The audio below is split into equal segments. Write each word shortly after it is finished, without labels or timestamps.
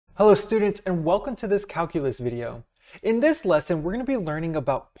Hello students, and welcome to this calculus video. In this lesson, we're going to be learning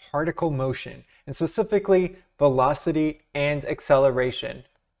about particle motion, and specifically velocity and acceleration.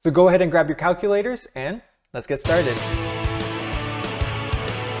 So go ahead and grab your calculators and let's get started.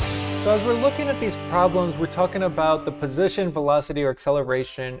 So as we're looking at these problems, we're talking about the position, velocity, or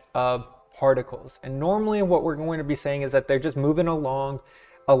acceleration of particles. And normally what we're going to be saying is that they're just moving along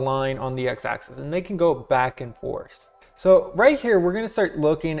a line on the x-axis, and they can go back and forth. So right here, we're going to start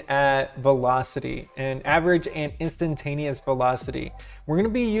looking at velocity and average and instantaneous velocity. We're going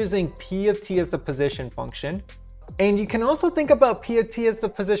to be using p of t as the position function. And you can also think about p of t as the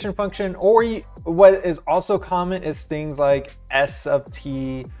position function, or what is also common is things like s of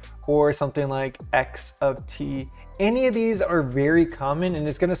t or something like x of t. Any of these are very common, and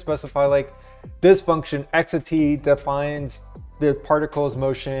it's going to specify like this function x of t defines the particle's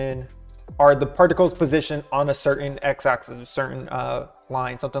motion or the particle's position on a certain x-axis, a certain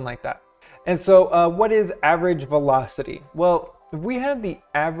line, something like that. And so what is average velocity? Well, if we have the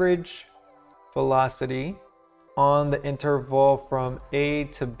average velocity on the interval from A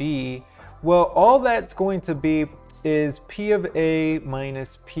to B, well, all that's going to be is P of A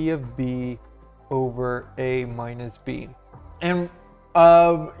minus P of B over A minus B. And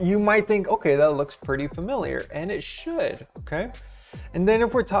you might think, okay, that looks pretty familiar, and it should, okay? And then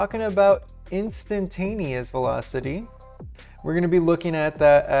if we're talking about instantaneous velocity, we're going to be looking at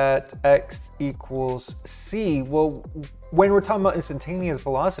that at x equals c. Well, when we're talking about instantaneous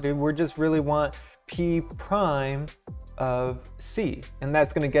velocity, we just really want p prime of c, and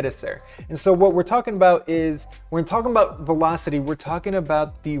that's going to get us there. And so what we're talking about is, when talking about velocity, we're talking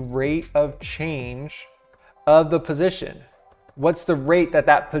about the rate of change of the position. What's the rate that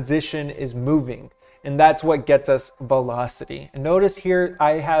that position is moving? And that's what gets us velocity. And notice here,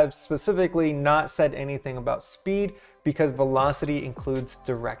 I have specifically not said anything about speed because velocity includes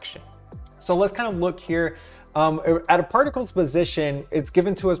direction. So let's kind of look here at a particle's position. It's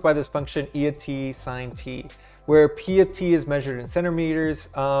given to us by this function e of t sine t, where p of t is measured in centimeters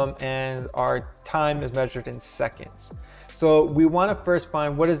and our time is measured in seconds. So we want to first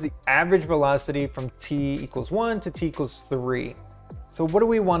find what is the average velocity from t equals 1 to t equals 3. So what do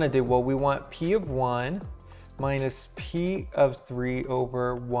we want to do? Well, we want p of 1 minus p of 3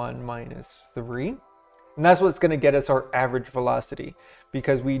 over 1 minus 3. And that's what's going to get us our average velocity,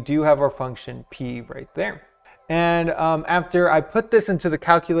 because we do have our function p right there. And after I put this into the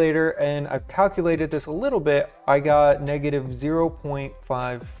calculator and I've calculated this a little bit, I got negative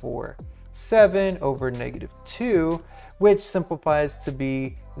 0.547 over negative 2, which simplifies to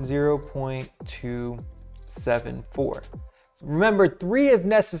be 0.274. Remember, 3 is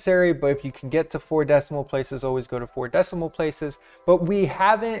necessary, but if you can get to 4 decimal places, always go to 4 decimal places. But we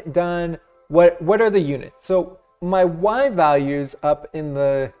haven't done what are the units. So my y values up in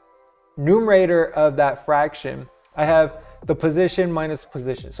the numerator of that fraction, I have the position minus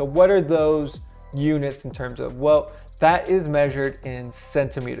position. So what are those units in terms of? Well, that is measured in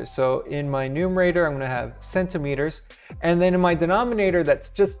centimeters. So in my numerator, I'm going to have centimeters. And then in my denominator, that's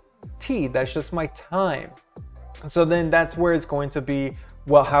just t, that's just my time. So then that's where it's going to be,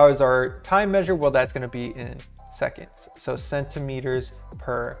 well, how is our time measured? Well, that's going to be in seconds. So centimeters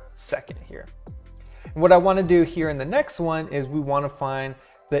per second here. And what I want to do here in the next one is we want to find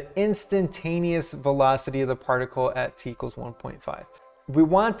the instantaneous velocity of the particle at t equals 1.5. We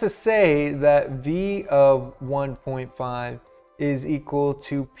want to say that v of 1.5 is equal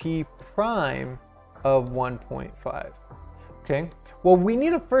to p prime of 1.5. Okay. Well, we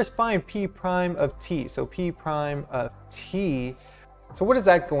need to first find p prime of t. So p prime of t. So what is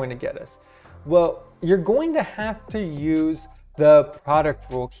that going to get us? Well, you're going to have to use the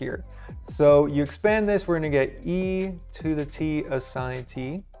product rule here. So you expand this, we're going to get e to the t of sine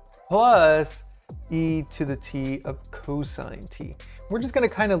t plus e to the t of cosine t. We're just going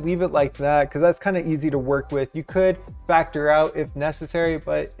to kind of leave it like that because that's kind of easy to work with. You could factor out if necessary,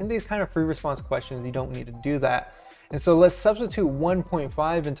 but in these kind of free response questions, you don't need to do that. And so let's substitute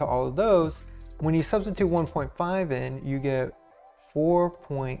 1.5 into all of those. When you substitute 1.5 in, you get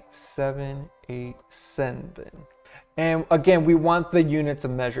 4.787. And again, we want the units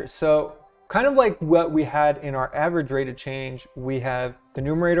of measure. So kind of like what we had in our average rate of change, we have the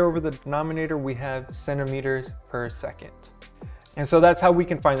numerator over the denominator, we have centimeters per second. And so that's how we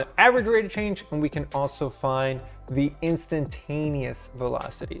can find the average rate of change, and we can also find the instantaneous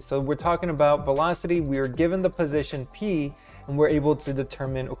velocity. So we're talking about velocity, we are given the position p, and we're able to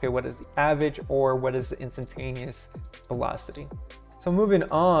determine, okay, what is the average or what is the instantaneous velocity. So moving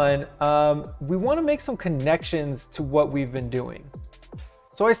on, we want to make some connections to what we've been doing.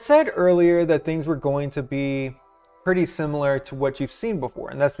 So I said earlier that things were going to be pretty similar to what you've seen before.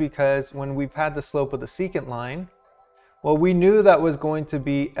 And that's because when we've had the slope of the secant line, well, we knew that was going to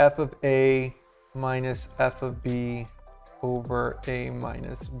be f of a minus f of b over a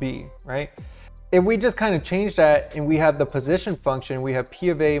minus b, right? If we just kind of change that and we have the position function, we have p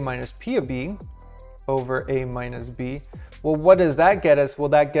of a minus p of b over a minus b. Well, what does that get us? Well,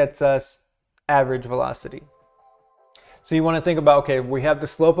 that gets us average velocity. So you want to think about, okay, we have the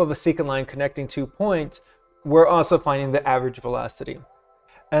slope of a secant line connecting 2 points. We're also finding the average velocity.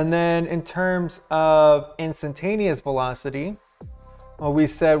 And then in terms of instantaneous velocity, well, we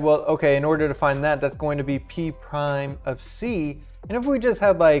said, well, okay, in order to find that, that's going to be p prime of c. And if we just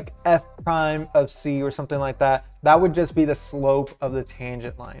had like f prime of c or something like that, that would just be the slope of the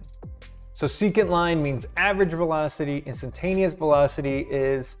tangent line. So secant line means average velocity, instantaneous velocity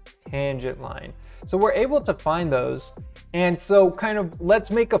is tangent line. So we're able to find those. And so kind of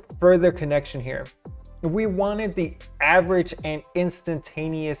let's make a further connection here. If we wanted the average and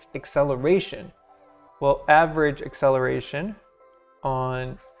instantaneous acceleration, well, average acceleration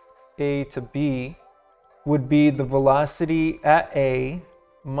on A to B would be the velocity at A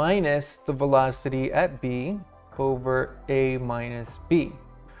minus the velocity at B over A minus B.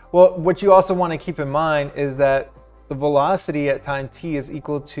 Well, what you also want to keep in mind is that the velocity at time t is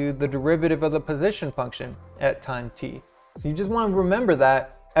equal to the derivative of the position function at time t. So you just want to remember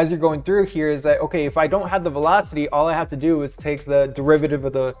that as you're going through here, is that, okay, if I don't have the velocity, all I have to do is take the derivative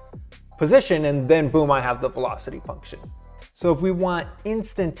of the position and then boom, I have the velocity function. So if we want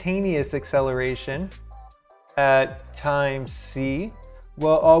instantaneous acceleration at time c,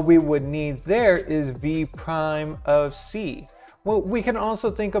 well, all we would need there is v prime of c. Well, we can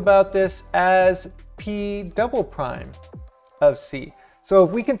also think about this as p double prime of c. So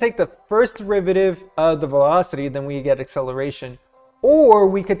if we can take the first derivative of the velocity, then we get acceleration. Or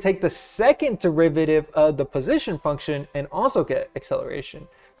we could take the second derivative of the position function and also get acceleration.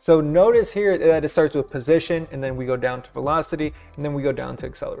 So notice here that it starts with position, and then we go down to velocity, and then we go down to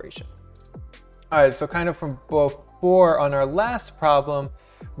acceleration. All right, so kind of from before on our last problem,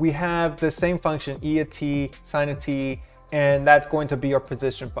 we have the same function, e of t, sine of t, and that's going to be our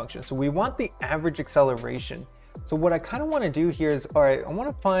position function. So we want the average acceleration. So what I kind of want to do here is, all right, I want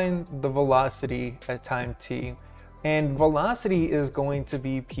to find the velocity at time t. And velocity is going to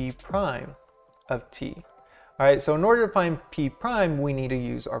be p prime of t. All right, so in order to find p prime, we need to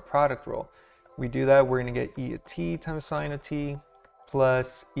use our product rule. We do that, we're going to get e of t times sine of t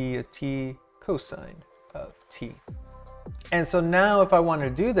plus e of t cosine of t. And so now if I want to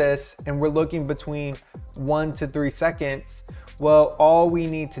do this, and we're looking between 1 to 3 seconds, well, all we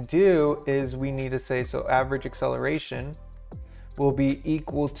need to do is we need to say, so average acceleration will be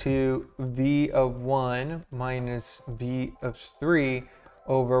equal to v of 1 minus v of 3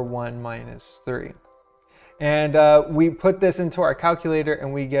 over 1 minus 3. And we put this into our calculator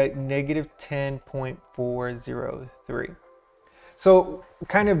and we get negative 10.403. So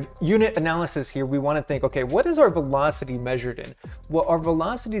kind of unit analysis here, we want to think, okay, what is our velocity measured in? Well, our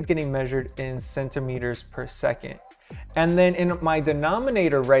velocity is getting measured in centimeters per second. And then in my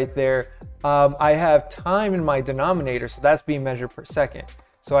denominator right there, I have time in my denominator, so that's being measured per second.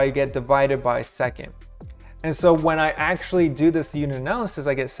 So I get divided by second. And so when I actually do this unit analysis,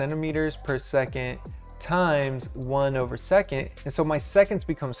 I get centimeters per second times 1 over second. And so my seconds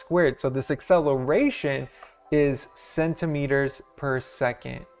become squared. So this acceleration is centimeters per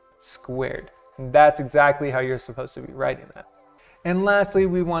second squared. And that's exactly how you're supposed to be writing that. And lastly,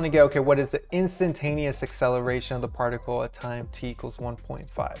 we want to get, okay, what is the instantaneous acceleration of the particle at time t equals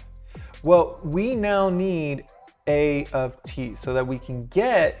 1.5? Well, we now need a of t so that we can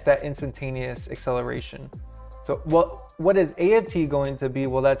get that instantaneous acceleration. So what is a of t going to be?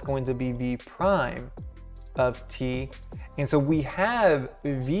 Well, that's going to be v prime of t. And so we have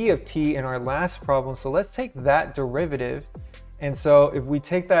v of t in our last problem. So let's take that derivative. And so if we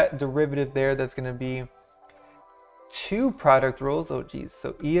take that derivative there, that's going to be 2 product rules. Oh geez,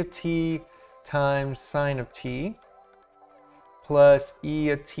 so e of t times sine of t plus e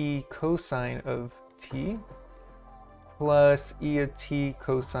of t cosine of t plus e of t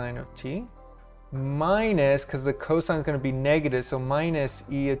cosine of t minus, because the cosine is going to be negative, so minus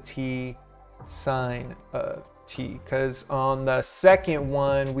e of t sine of t, because on the second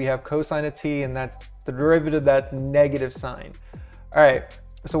one we have cosine of t and that's the derivative, that's negative sine. All right,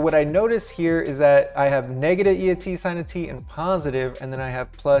 so what I notice here is that I have negative e of t sine of t and positive, and then I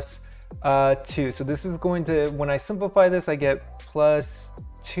have plus 2. So this is going to, when I simplify this, I get plus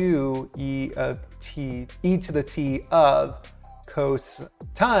 2 e of t, e to the t of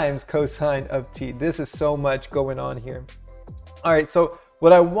times cosine of t. This is so much going on here. All right, so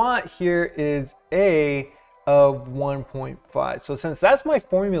what I want here is a of 1.5. So since that's my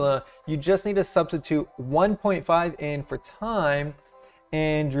formula, you just need to substitute 1.5 in for time,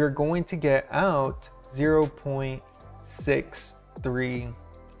 and you're going to get out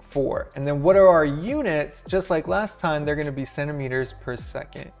 0.634. And then what are our units? Just like last time, they're going to be centimeters per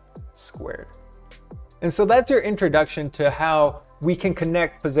second squared. And so that's your introduction to how we can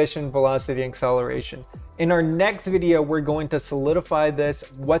connect position, velocity, and acceleration. In our next video, we're going to solidify this,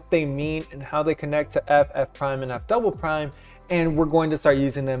 what they mean and how they connect to f, f prime, and f double prime, and we're going to start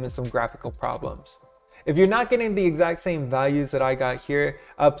using them in some graphical problems. If you're not getting the exact same values that I got here,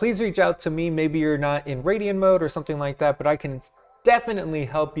 please reach out to me. Maybe you're not in radian mode or something like that, but I can definitely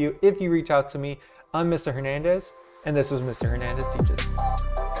help you if you reach out to me. I'm Mr. Hernandez, and this was Mr. Hernandez Teaches.